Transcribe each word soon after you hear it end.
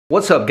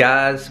What's up,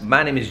 guys?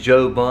 My name is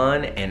Joe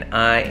Bunn and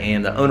I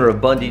am the owner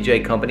of Bunn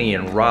DJ Company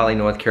in Raleigh,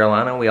 North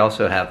Carolina. We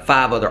also have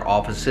 5 other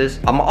offices.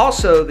 I'm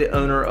also the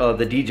owner of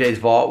the DJ's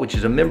Vault, which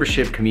is a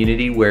membership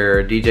community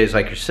where DJs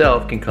like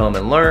yourself can come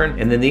and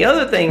learn. And then the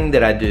other thing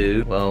that I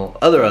do, well,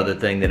 other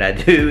thing that I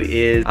do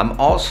is I'm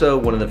also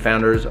one of the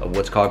founders of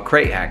what's called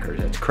Crate Hackers.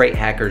 That's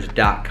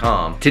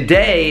cratehackers.com.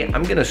 Today,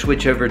 I'm gonna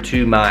switch over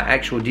to my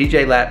actual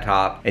DJ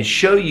laptop and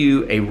show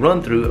you a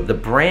run through of the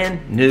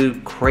brand new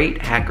Crate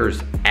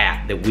Hackers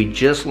app that we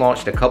just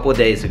launched a couple of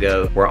days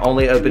ago. We're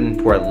only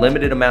open for a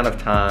limited amount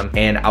of time,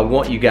 and I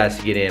want you guys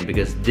to get in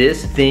because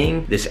this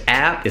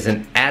app is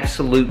an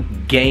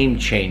absolute game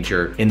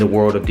changer in the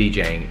world of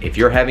DJing. If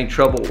you're having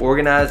trouble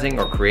organizing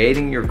or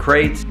creating your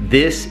crates,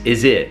 this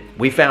is it.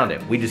 We found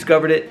it, we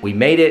discovered it, we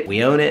made it,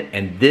 we own it,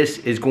 and this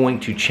is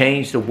going to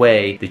change the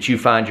way that you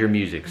find your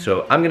music.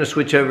 So I'm gonna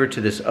switch over to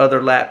this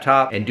other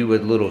laptop and do a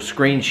little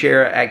screen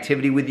share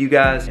activity with you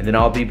guys, and then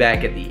I'll be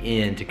back at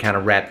the end to kind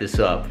of wrap this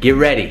up. Get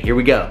ready, here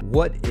we go.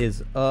 What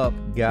is up,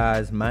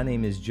 guys? My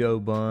name is Joe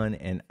Bunn,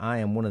 and I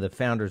am one of the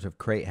founders of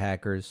Crate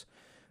Hackers.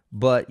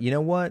 But you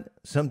know what?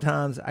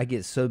 Sometimes I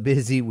get so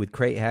busy with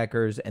Crate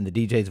Hackers and the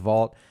DJ's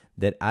Vault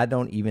that I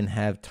don't even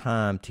have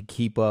time to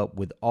keep up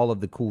with all of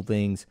the cool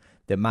things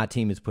that my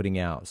team is putting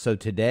out. So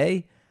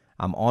today,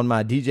 I'm on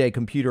my DJ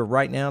computer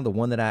right now, the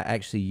one that I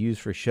actually use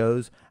for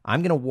shows.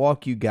 I'm gonna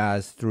walk you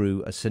guys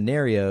through a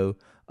scenario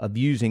of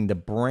using the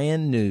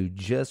brand new,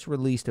 just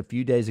released a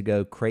few days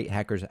ago, Crate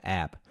Hackers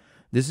app.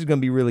 This is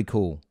gonna be really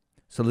cool.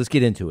 So let's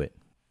get into it.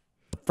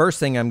 The first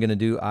thing I'm gonna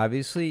do,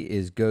 obviously,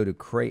 is go to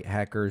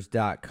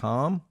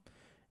cratehackers.com.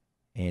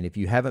 And if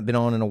you haven't been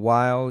on in a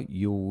while,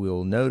 you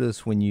will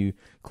notice when you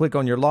click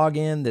on your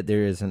login that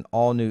there is an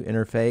all new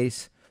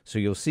interface. So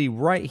you'll see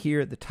right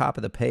here at the top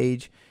of the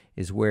page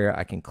is where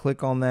I can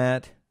click on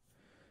that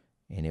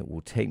and it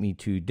will take me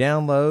to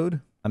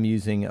download. I'm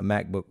using a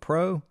MacBook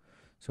Pro.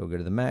 So we'll go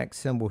to the Mac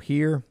symbol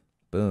here.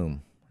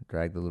 Boom.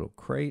 Drag the little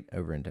crate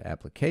over into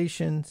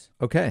applications.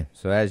 Okay,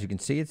 so as you can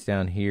see, it's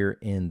down here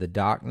in the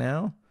dock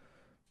now.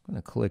 I'm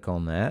going to click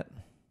on that.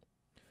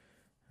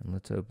 And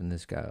let's open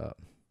this guy up.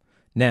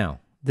 Now,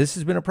 this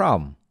has been a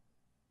problem.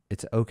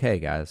 It's okay,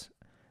 guys.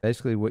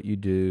 Basically what you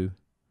do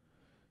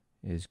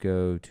is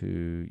go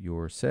to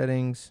your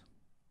settings,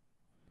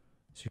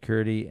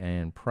 security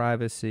and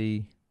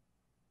privacy,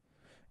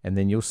 and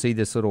then you'll see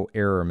this little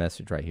error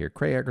message right here.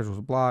 Crate Hackers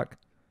was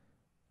blocked.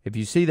 If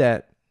you see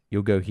that,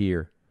 you'll go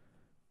here.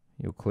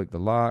 You'll click the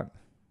lock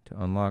to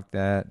unlock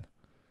that.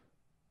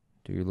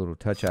 Do your little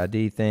Touch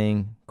ID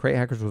thing. Crate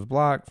Hackers was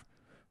blocked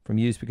from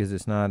use because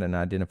it's not an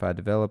identified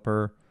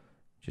developer.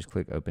 Just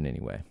click open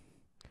anyway.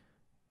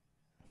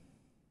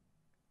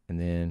 And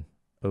then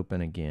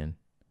open again.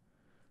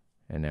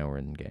 And now we're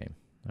in the game.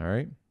 All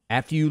right.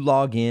 After you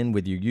log in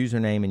with your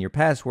username and your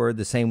password,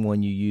 the same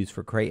one you use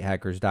for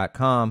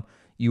cratehackers.com,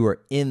 you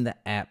are in the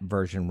app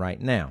version right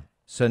now.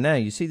 So now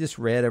you see this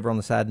red over on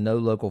the side, no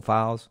local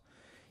files.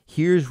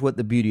 Here's what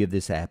the beauty of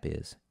this app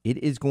is. It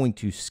is going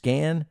to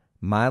scan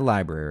my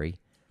library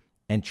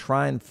and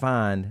try and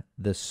find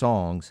the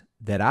songs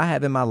that I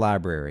have in my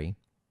library.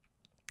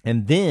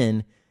 And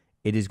then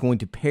it is going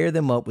to pair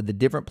them up with the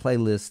different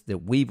playlists that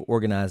we've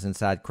organized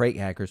inside Crate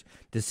Hackers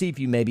to see if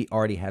you maybe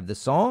already have the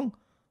song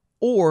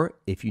or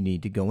if you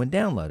need to go and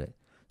download it.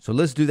 So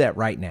let's do that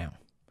right now.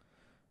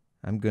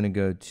 I'm going to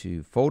go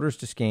to Folders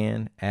to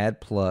Scan,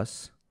 Add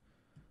Plus.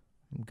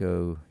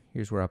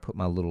 Here's where I put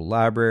my little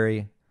library.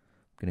 I'm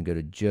going to go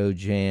to Joe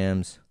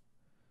Jams.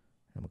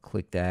 I'm going to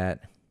click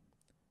that.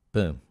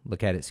 Boom.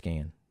 Look at it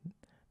scan.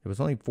 There was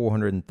only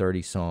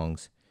 430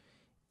 songs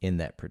in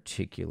that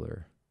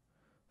particular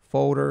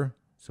folder,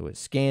 so it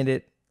scanned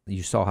it.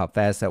 You saw how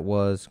fast that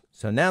was.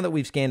 So now that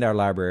we've scanned our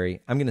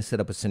library, I'm going to set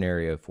up a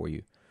scenario for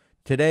you.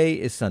 Today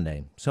is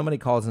Sunday. Somebody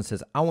calls and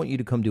says, I want you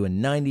to come do a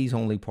 90s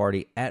only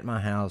party at my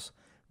house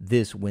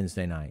this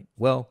Wednesday night.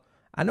 Well,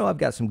 I know I've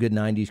got some good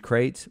 90s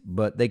crates,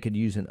 but they could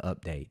use an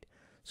update.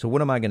 So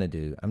what am I going to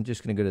do? I'm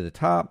just going to go to the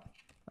top.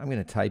 I'm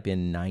going to type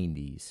in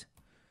 90s.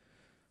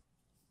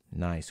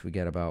 Nice. We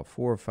got about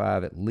 4 or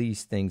 5 at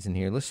least things in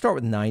here. Let's start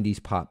with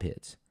 90s pop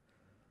hits.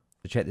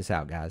 So check this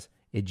out, guys.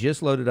 It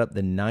just loaded up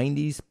the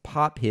 90s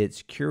pop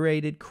hits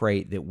curated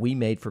crate that we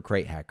made for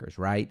Crate Hackers,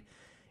 right?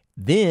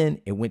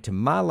 Then it went to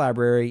my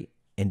library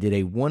and did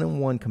a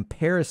one-on-one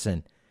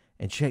comparison.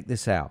 And check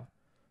this out.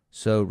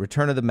 So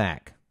Return of the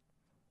Mac,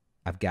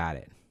 I've got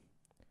it.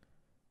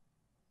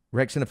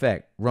 Rex and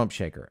Effect, Rump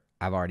Shaker,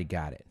 I've already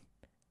got it.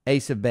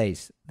 Ace of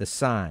Base, The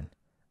Sign,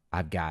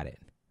 I've got it.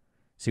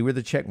 See where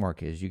the check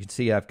mark is. You can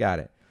see I've got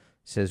it. It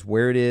says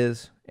where it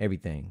is,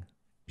 everything.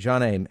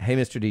 Jean A, Hey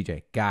Mr.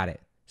 DJ, got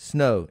it.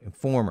 Snow,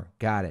 Informer,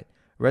 got it.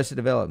 Arrested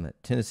Development,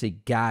 Tennessee,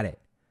 got it.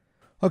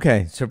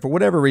 Okay, so for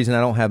whatever reason, I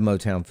don't have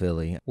Motown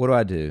Philly.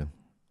 What do?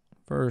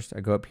 First,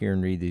 I go up here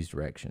and read these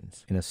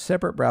directions. In a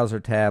separate browser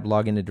tab,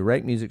 log into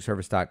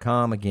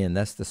directmusicservice.com. Again,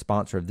 that's the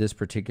sponsor of this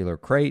particular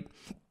crate.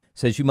 It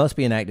says you must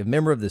be an active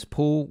member of this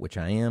pool, which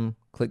I am.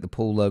 Click the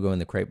pool logo in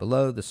the crate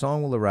below. The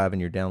song will arrive in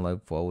your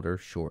download folder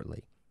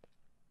shortly.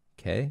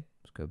 Okay,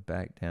 let's go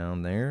back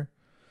down there.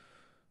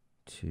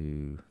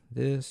 to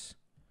this,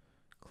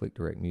 click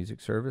direct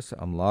music service.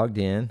 I'm logged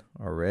in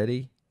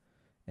already,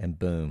 and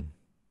boom.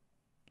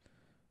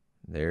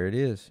 There it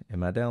is in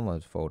my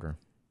downloads folder.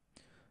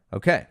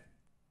 Okay.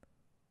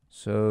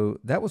 So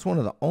that was one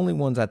of the only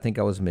ones I think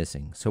I was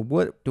missing. So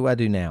what do I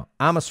do now?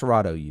 I'm a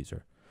Serato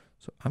user.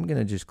 So I'm going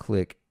to just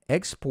click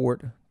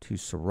export to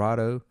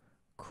Serato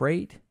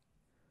crate.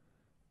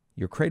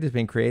 Your crate has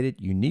been created.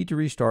 You need to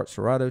restart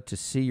Serato to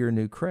see your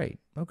new crate.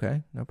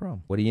 Okay, no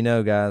problem. What do you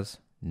know, guys?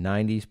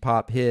 90s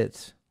pop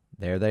hits.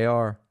 There they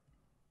are.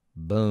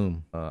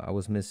 Boom. I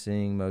was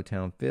missing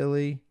Motown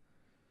Philly.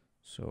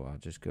 So I'll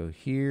just go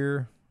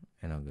here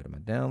and I'll go to my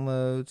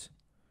downloads.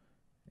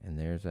 And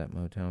there's that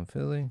Motown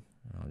Philly.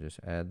 I'll just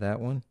add that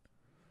one.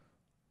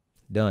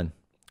 Done.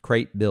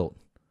 Crate built.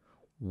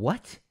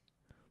 What?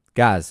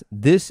 Guys,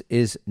 this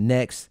is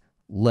next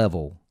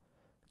level.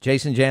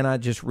 Jason Janai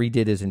just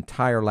redid his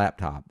entire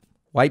laptop.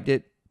 Wiped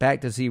it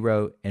back to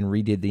zero and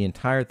redid the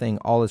entire thing,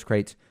 all his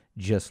crates,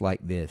 just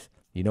like this.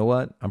 You know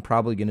what? I'm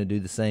probably going to do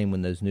the same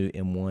when those new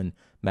M1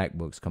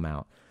 MacBooks come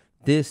out.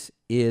 This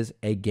is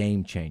a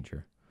game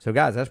changer. So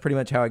guys, that's pretty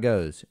much how it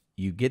goes.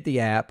 You get the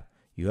app,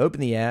 you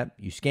open the app,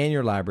 you scan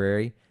your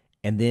library,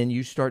 and then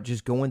you start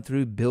just going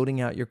through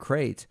building out your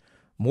crates.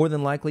 More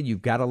than likely,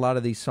 you've got a lot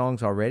of these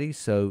songs already,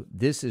 so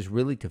this is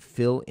really to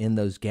fill in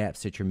those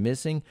gaps that you're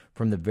missing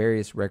from the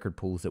various record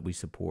pools that we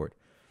support.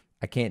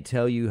 I can't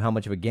tell you how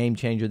much of a game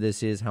changer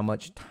this is, how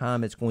much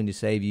time it's going to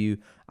save you.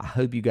 I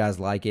hope you guys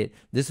like it.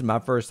 This is my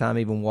first time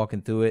even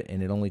walking through it,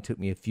 and it only took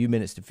me a few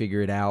minutes to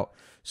figure it out.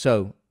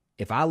 So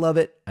if I love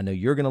it, I know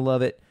you're going to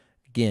love it.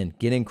 Again,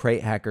 get in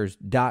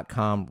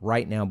cratehackers.com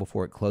right now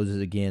before it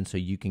closes again so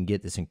you can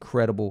get this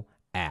incredible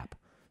app.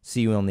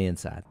 See you on the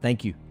inside.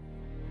 Thank you.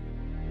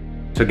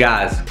 So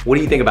guys, what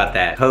do you think about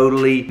that?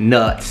 Totally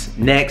nuts,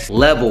 next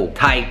level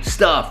type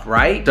stuff,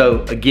 right?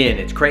 So again,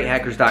 it's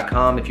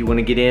cratehackers.com. If you want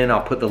to get in,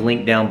 I'll put the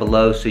link down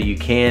below so you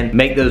can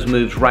make those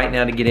moves right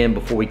now to get in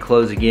before we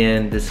close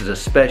again. This is a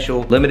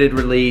special limited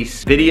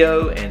release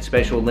video and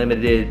special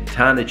limited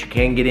time that you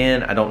can get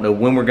in. I don't know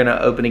when we're gonna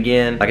open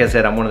again. Like I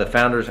said, I'm one of the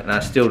founders and I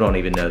still don't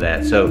even know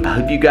that. So I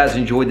hope you guys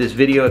enjoyed this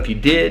video. If you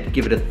did,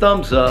 give it a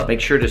thumbs up. Make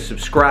sure to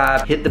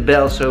subscribe, hit the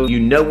bell so you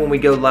know when we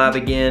go live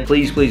again.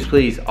 Please, please,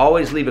 please,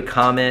 always leave a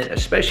comment,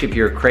 especially if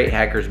you're a Crate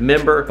Hackers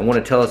member and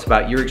want to tell us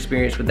about your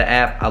experience with the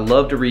app. I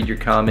love to read your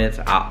comments.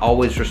 I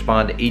always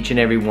respond to each and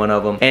every one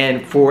of them.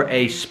 And for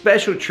a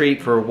special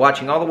treat for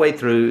watching all the way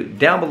through,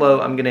 down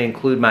below I'm going to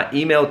include my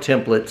email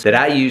templates that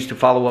I use to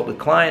follow up with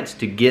clients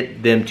to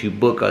get them to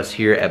book us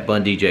here at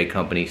Bunn DJ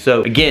Company.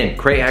 So again,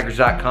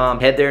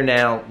 cratehackers.com, head there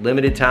now,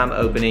 limited time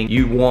opening.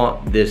 You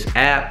want this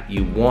app,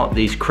 you want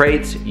these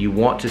crates, you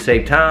want to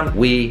save time,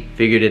 we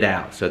figured it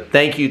out. So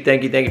thank you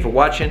for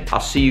watching. I'll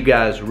see you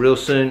guys real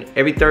soon.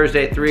 Every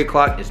Thursday at 3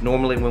 o'clock is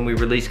normally when we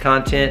release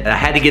content. I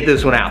had to get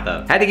this one out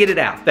though. Had to get it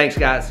out. Thanks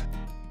guys.